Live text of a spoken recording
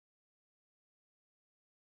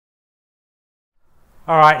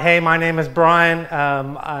All right, hey, my name is Brian,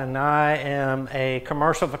 and I am a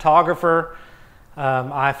commercial photographer.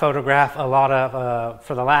 I photograph a lot of,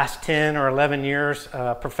 for the last 10 or 11 years,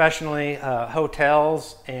 professionally,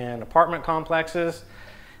 hotels and apartment complexes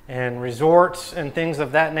and resorts and things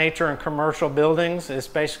of that nature, and commercial buildings is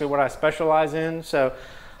basically what I specialize in. So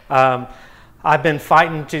I've been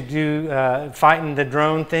fighting the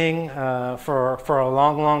drone thing for a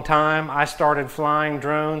long time. I started flying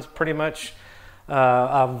drones pretty much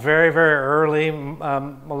very early, a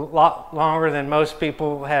lot longer than most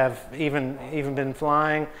people have even been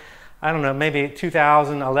flying. I don't know, maybe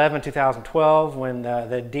 2011, 2012, when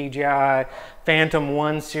the DJI Phantom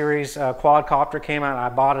 1 series quadcopter came out.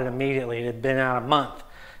 I bought it immediately. It had been out a month,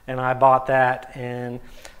 and I bought that, and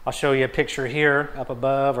I'll show you a picture here up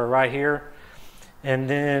above or right here. And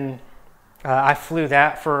then I flew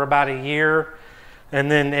that for about a year. And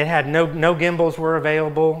then it had no gimbals were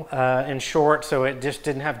available, in short, so it just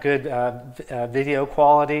didn't have good video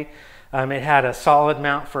quality. It had a solid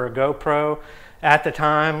mount for a GoPro. At the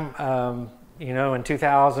time, you know, in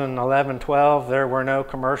 2011-12, there were no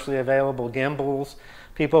commercially available gimbals.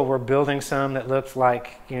 People were building some that looked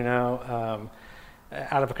like, you know,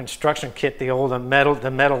 out of a construction kit, the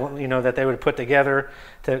metal, you know, that they would put together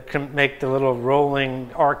to make the little rolling,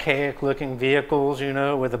 archaic looking vehicles, you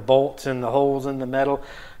know, with the bolts and the holes in the metal.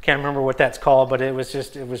 Can't remember what that's called, but it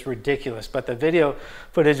was ridiculous. But the video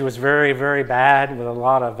footage was very bad, with a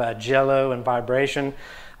lot of jello and vibration.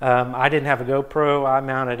 I didn't have a GoPro. I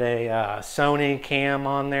mounted a Sony cam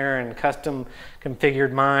on there and custom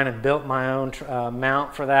configured mine and built my own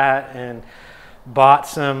mount for that, and bought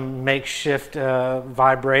some makeshift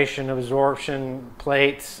vibration absorption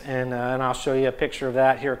plates, and I'll show you a picture of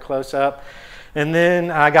that here close up. And then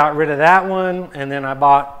I got rid of that one, and then I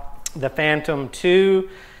bought the Phantom 2,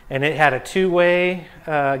 and it had a two-way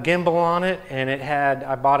gimbal on it, and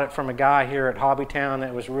I bought it from a guy here at Hobbytown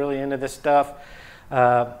that was really into this stuff.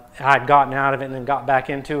 I'd gotten out of it and then got back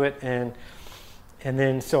into it, and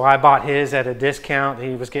then so I bought his at a discount.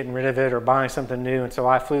 He was getting rid of it or buying something new, and so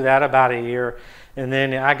I flew that about a year. And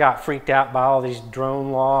then I got freaked out by all these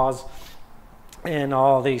drone laws and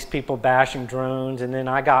all these people bashing drones, and then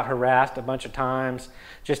I got harassed a bunch of times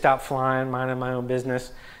just out flying, minding my own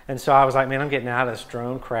business. And so I was like, man, I'm getting out of this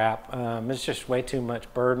drone crap. It's just way too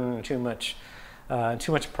much burden and too much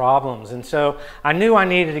problems. And so I knew I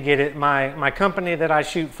needed to get it. My company that I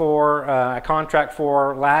shoot for, I contract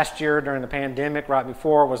for last year during the pandemic, right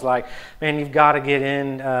before, was like, man, you've got to get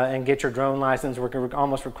in and get your drone license. We're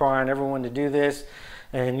almost requiring everyone to do this,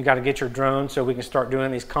 and you got to get your drone so we can start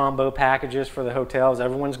doing these combo packages for the hotels.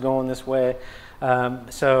 Everyone's going this way. And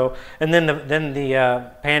then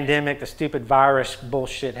the pandemic, the stupid virus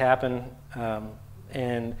bullshit happened,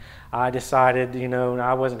 and I decided, you know,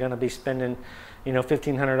 I wasn't going to be spending, you know,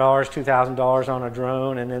 $1,500, $2,000 on a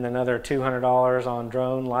drone, and then another $200 on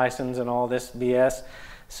drone license and all this BS.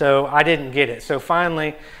 So I didn't get it. So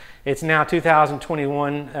finally, it's now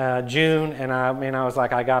 2021 June, and I was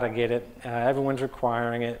like, I gotta get it. Everyone's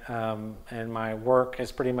requiring it, and my work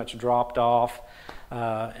has pretty much dropped off,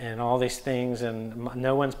 and all these things, and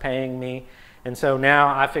no one's paying me. And so now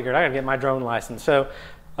I figured I gotta get my drone license. So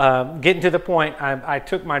getting to the point, I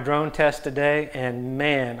took my drone test today, and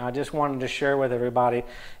man, I just wanted to share with everybody.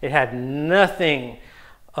 It had nothing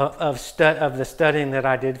of the studying that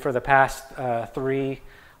I did for the past 3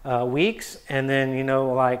 weeks. And then, you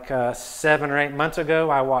know, like 7 or 8 months ago,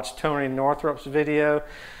 I watched Tony Northrup's video,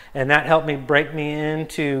 and that helped me break me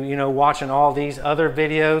into, you know, watching all these other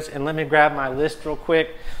videos. And let me grab my list real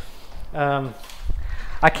quick.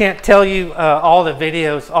 I can't tell you all the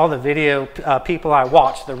video people I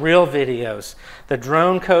watched, the real videos. The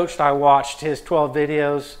drone coach, I watched his 12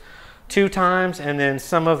 videos 2 times, and then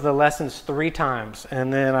some of the lessons 3 times.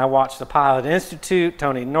 And then I watched the Pilot Institute,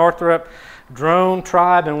 Tony Northrup, Drone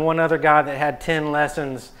Tribe, and one other guy that had 10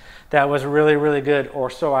 lessons that was really good,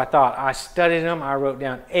 or so I thought. I studied them. I wrote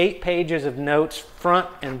down 8 pages of notes, front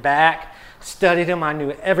and back, studied them. I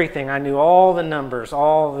knew everything. I knew all the numbers,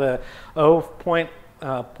 all the 0.04,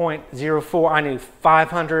 I knew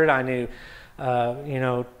 500, I knew you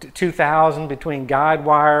know, 2,000 between guide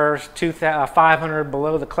wires, 500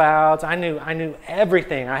 below the clouds. I knew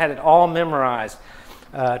everything. I had it all memorized.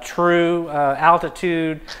 True,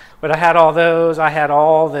 altitude, but I had all those. I had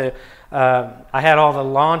all the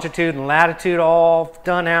longitude and latitude all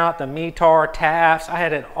done out, the METAR, TAFs. I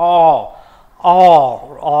had it all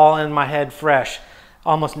in my head fresh.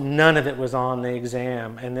 Almost none of it was on the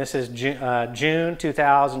exam, and this is June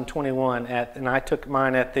 2021, and I took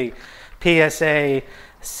mine at the PSA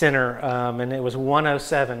center, and it was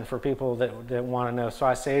 107 for people that want to know. So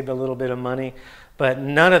I saved a little bit of money, but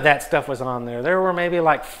none of that stuff was on there. There were maybe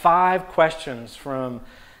like 5 questions from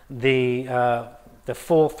the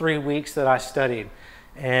full 3 weeks that I studied,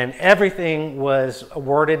 and everything was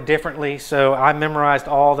worded differently. So I memorized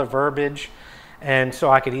all the verbiage, and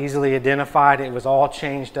so I could easily identify it. It was all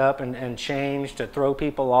changed up and changed to throw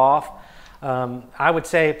people off. I would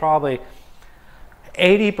say probably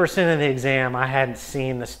 80% of the exam I hadn't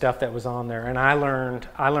seen the stuff that was on there, and I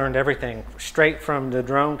learned everything straight from the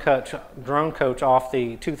drone coach off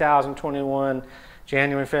the 2021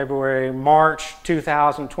 January, February, March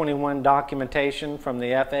 2021 documentation from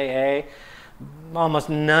the FAA. Almost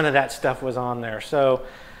none of that stuff was on there. So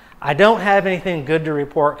I don't have anything good to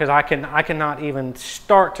report, because I cannot even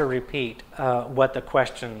start to repeat what the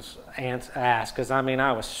questions asked, because I mean,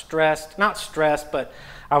 I was stressed, not stressed, but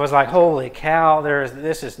I was like, holy cow,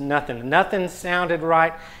 this is nothing. Nothing sounded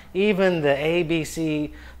right. Even the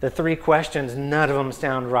ABC, the 3 questions, none of them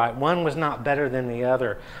sound right. One was not better than the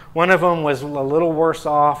other. One of them was a little worse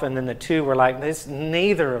off, and then the 2 were like, this,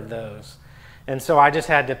 neither of those. And so I just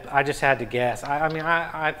had to guess. I mean,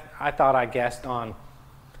 I thought I guessed on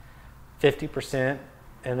 50%,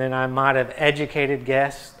 and then I might have educated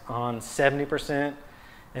guessed on 70%,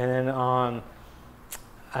 and then on,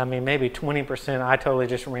 I mean, maybe 20%, I totally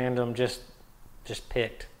just random just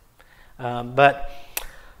picked.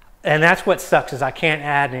 And that's what sucks, is I can't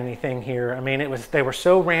add anything here. I mean, they were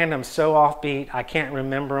so random, so offbeat, I can't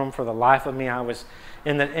remember them for the life of me. I was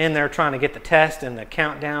in there trying to get the test, and the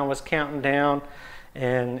countdown was counting down,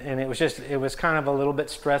 and it was kind of a little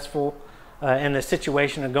bit stressful. In the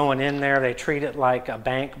situation of going in there, they treat it like a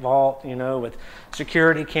bank vault, you know, with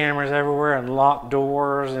security cameras everywhere and locked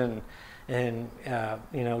doors and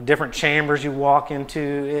you know, different chambers you walk into.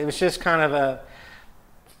 It was just kind of a,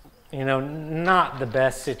 you know, not the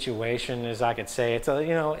best situation, as I could say. It's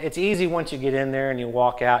you know, it's easy once you get in there and you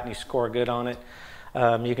walk out and you score good on it.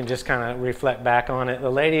 You can just kind of reflect back on it. The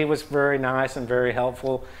lady was very nice and very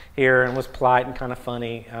helpful here, and was polite and kind of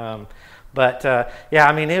funny. Yeah,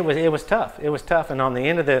 I mean, it was tough. It was tough. And on the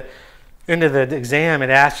end of the exam, it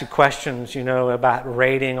asked you questions, you know, about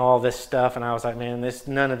rating all this stuff. And I was like, man,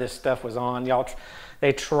 none of this stuff was on.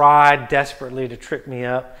 They tried desperately to trick me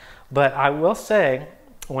up. But I will say,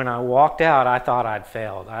 when I walked out, I thought I'd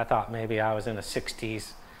failed. I thought maybe I was in the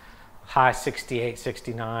 60s, high 68,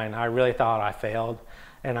 69. I really thought I failed.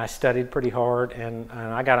 And I studied pretty hard, and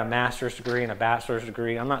I got a master's degree and a bachelor's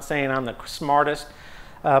degree. I'm not saying I'm the smartest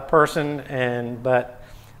person, but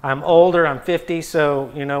I'm older. I'm 50,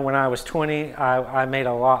 so you know, when I was 20, I made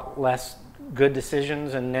a lot less good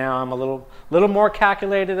decisions, and now I'm a little more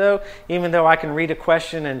calculated, though. Even though I can read a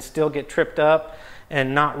question and still get tripped up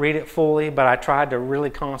and not read it fully, but I tried to really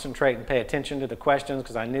concentrate and pay attention to the questions,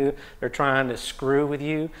 because I knew they're trying to screw with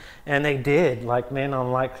you, and they did. Like, man,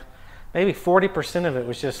 on like maybe 40% of it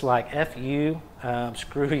was just like F you,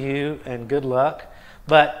 screw you, and good luck.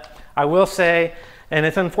 But I will say, and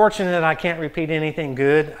it's unfortunate that I can't repeat anything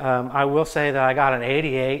good. I will say that I got an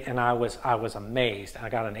 88, and I was amazed. I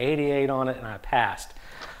got an 88 on it, and I passed.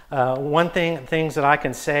 Things that I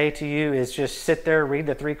can say to you is just sit there, read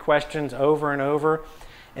the 3 questions over and over,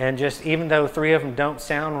 and just, even though 3 of them don't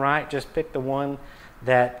sound right, just pick the one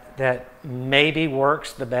that maybe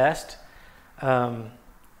works the best.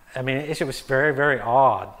 I mean, it was very, very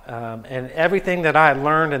odd. And everything that I had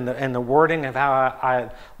learned, and the wording of how I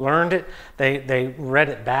learned it, they read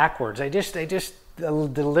it backwards. They just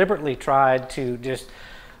deliberately tried to just,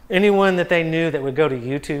 anyone that they knew that would go to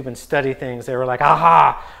YouTube and study things, they were like,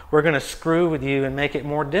 aha, we're going to screw with you and make it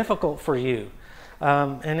more difficult for you.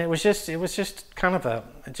 And it just kind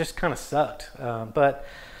of sucked.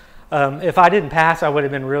 If I didn't pass, I would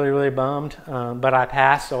have been really, really bummed. But I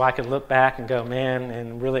passed, so I could look back and go, man,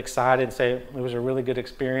 and really excited and say it was a really good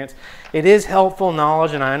experience. It is helpful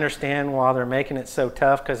knowledge, and I understand why they're making it so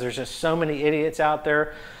tough, because there's just so many idiots out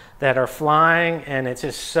there that are flying, and it's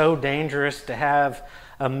just so dangerous to have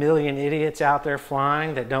a million idiots out there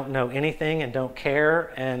flying that don't know anything and don't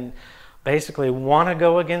care and basically want to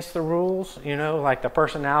go against the rules, you know, like the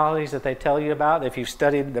personalities that they tell you about, if you've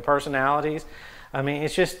studied the personalities. I mean,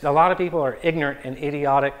 it's just, a lot of people are ignorant and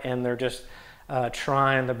idiotic, and they're just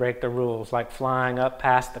trying to break the rules, like flying up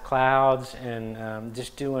past the clouds and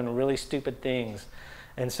just doing really stupid things.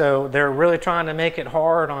 And so they're really trying to make it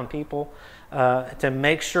hard on people to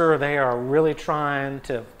make sure they are really trying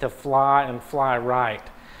to fly and fly right.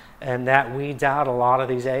 And that weeds out a lot of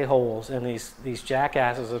these a-holes and these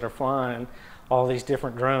jackasses that are flying all these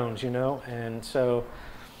different drones, you know. And so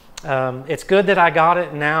It's good that I got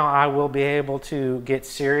it. Now I will be able to get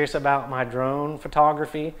serious about my drone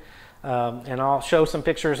photography. And I'll show some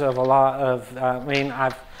pictures of a lot of, I mean,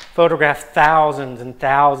 I've photographed thousands and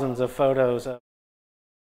thousands of photos of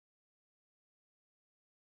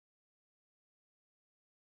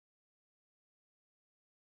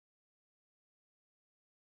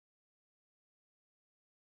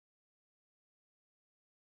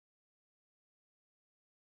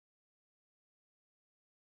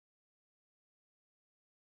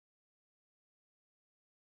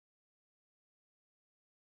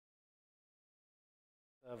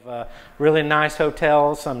really nice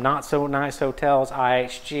hotels, some not so nice hotels,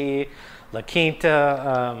 IHG, La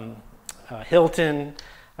Quinta, Hilton.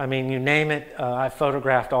 I mean, you name it. I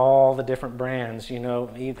photographed all the different brands, you know,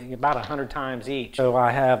 about 100 times each. So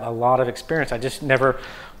I have a lot of experience. I just never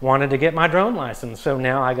wanted to get my drone license. So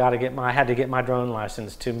now I had to get my drone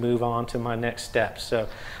license to move on to my next steps. So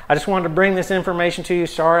I just wanted to bring this information to you.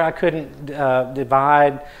 Sorry I couldn't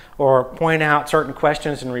divide or point out certain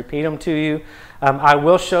questions and repeat them to you. I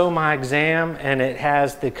will show my exam, and it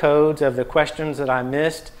has the codes of the questions that I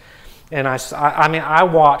missed. And I mean, I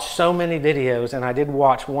watched so many videos, and I did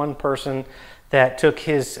watch one person that took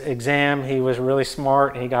his exam. He was really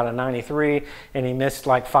smart, and he got a 93, and he missed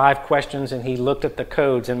like 5 questions, and he looked at the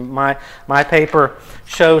codes. And my paper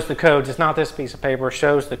shows the codes. It's not this piece of paper. It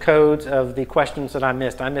shows the codes of the questions that I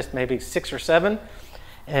missed. I missed maybe 6 or 7,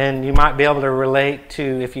 and you might be able to relate to,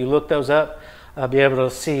 if you look those up, be able to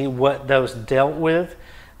see what those dealt with.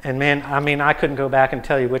 And man, I mean, I couldn't go back and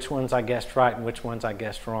tell you which ones I guessed right and which ones I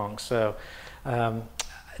guessed wrong. So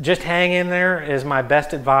just hang in there is my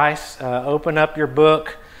best advice. Open up your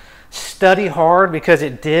book, study hard, because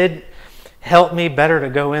it did help me better to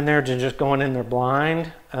go in there than just going in there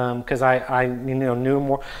blind, because I knew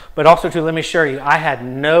more. But also too, let me show you, I had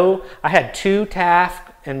 2 TAF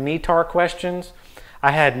and METAR questions.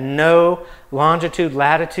 I had no longitude,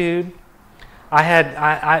 latitude.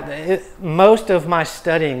 Most of my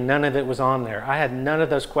studying, none of it was on there. I had none of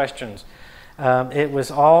those questions. It was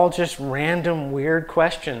all just random, weird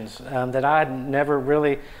questions that I had never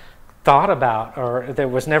really thought about, or that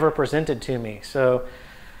was never presented to me. So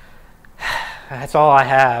that's all I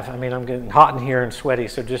have. I mean, I'm getting hot in here and sweaty,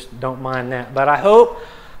 so just don't mind that. But I hope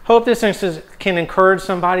this can encourage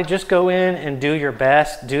somebody. Just go in and do your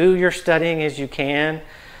best. Do your studying as you can,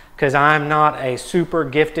 because I'm not a super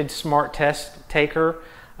gifted smart test taker.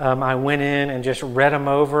 I went in and just read them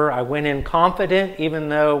over. I went in confident, even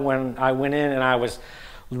though when I went in and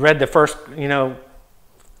read the first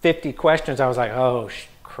 50 questions, I was like, oh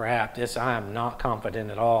crap, I am not confident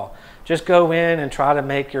at all. Just go in and try to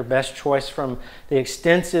make your best choice from the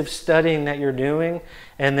extensive studying that you're doing,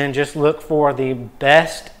 and then just look for the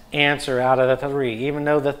best answer out of the 3, even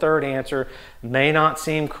though the 3rd answer may not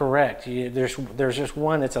seem correct. There's just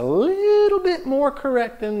one that's a little bit more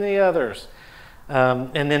correct than the others.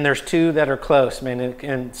 And then there's 2 that are close, man,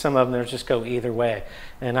 and some of them there's just go either way.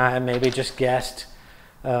 And I maybe just guessed.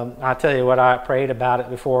 I'll tell you what, I prayed about it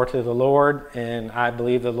before to the Lord, and I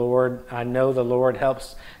believe the Lord, I know the Lord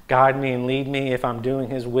helps guide me and lead me if I'm doing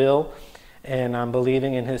His will, and I'm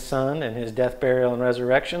believing in His Son and His death, burial, and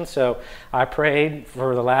resurrection. So I prayed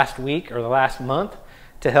for the last week or the last month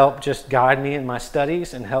to help just guide me in my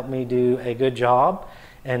studies and help me do a good job,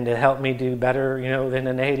 and to help me do better, than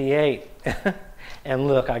an 88. And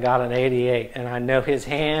look, I got an 88, and I know His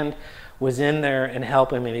hand was in there and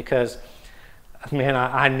helping me, because man,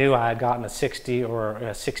 I knew I had gotten a 60 or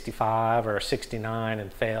a 65 or a 69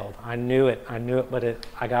 and failed. I knew it, but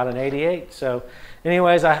I got an 88. So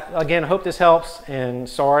anyways, I again hope this helps, and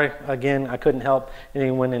sorry again I couldn't help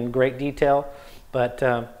anyone in great detail, but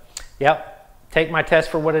yep, take my test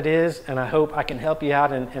for what it is, and I hope I can help you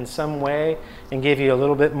out in some way and give you a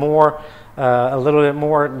little bit more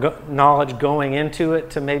knowledge going into it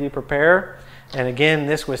to maybe prepare. And again,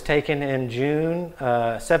 this was taken in June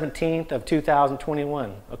 17th of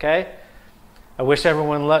 2021. Okay, I wish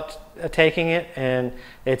everyone luck taking it, and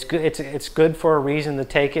it's good. It's good for a reason to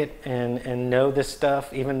take it and know this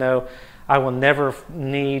stuff. Even though I will never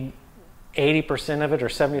need 80% of it or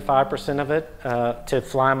 75% of it to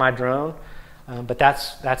fly my drone, but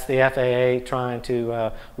that's the FAA trying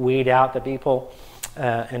to weed out the people.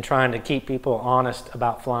 And trying to keep people honest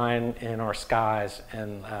about flying in our skies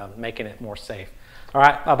and making it more safe. All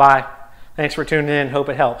right, bye-bye. Thanks for tuning in. Hope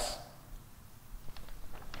it helps.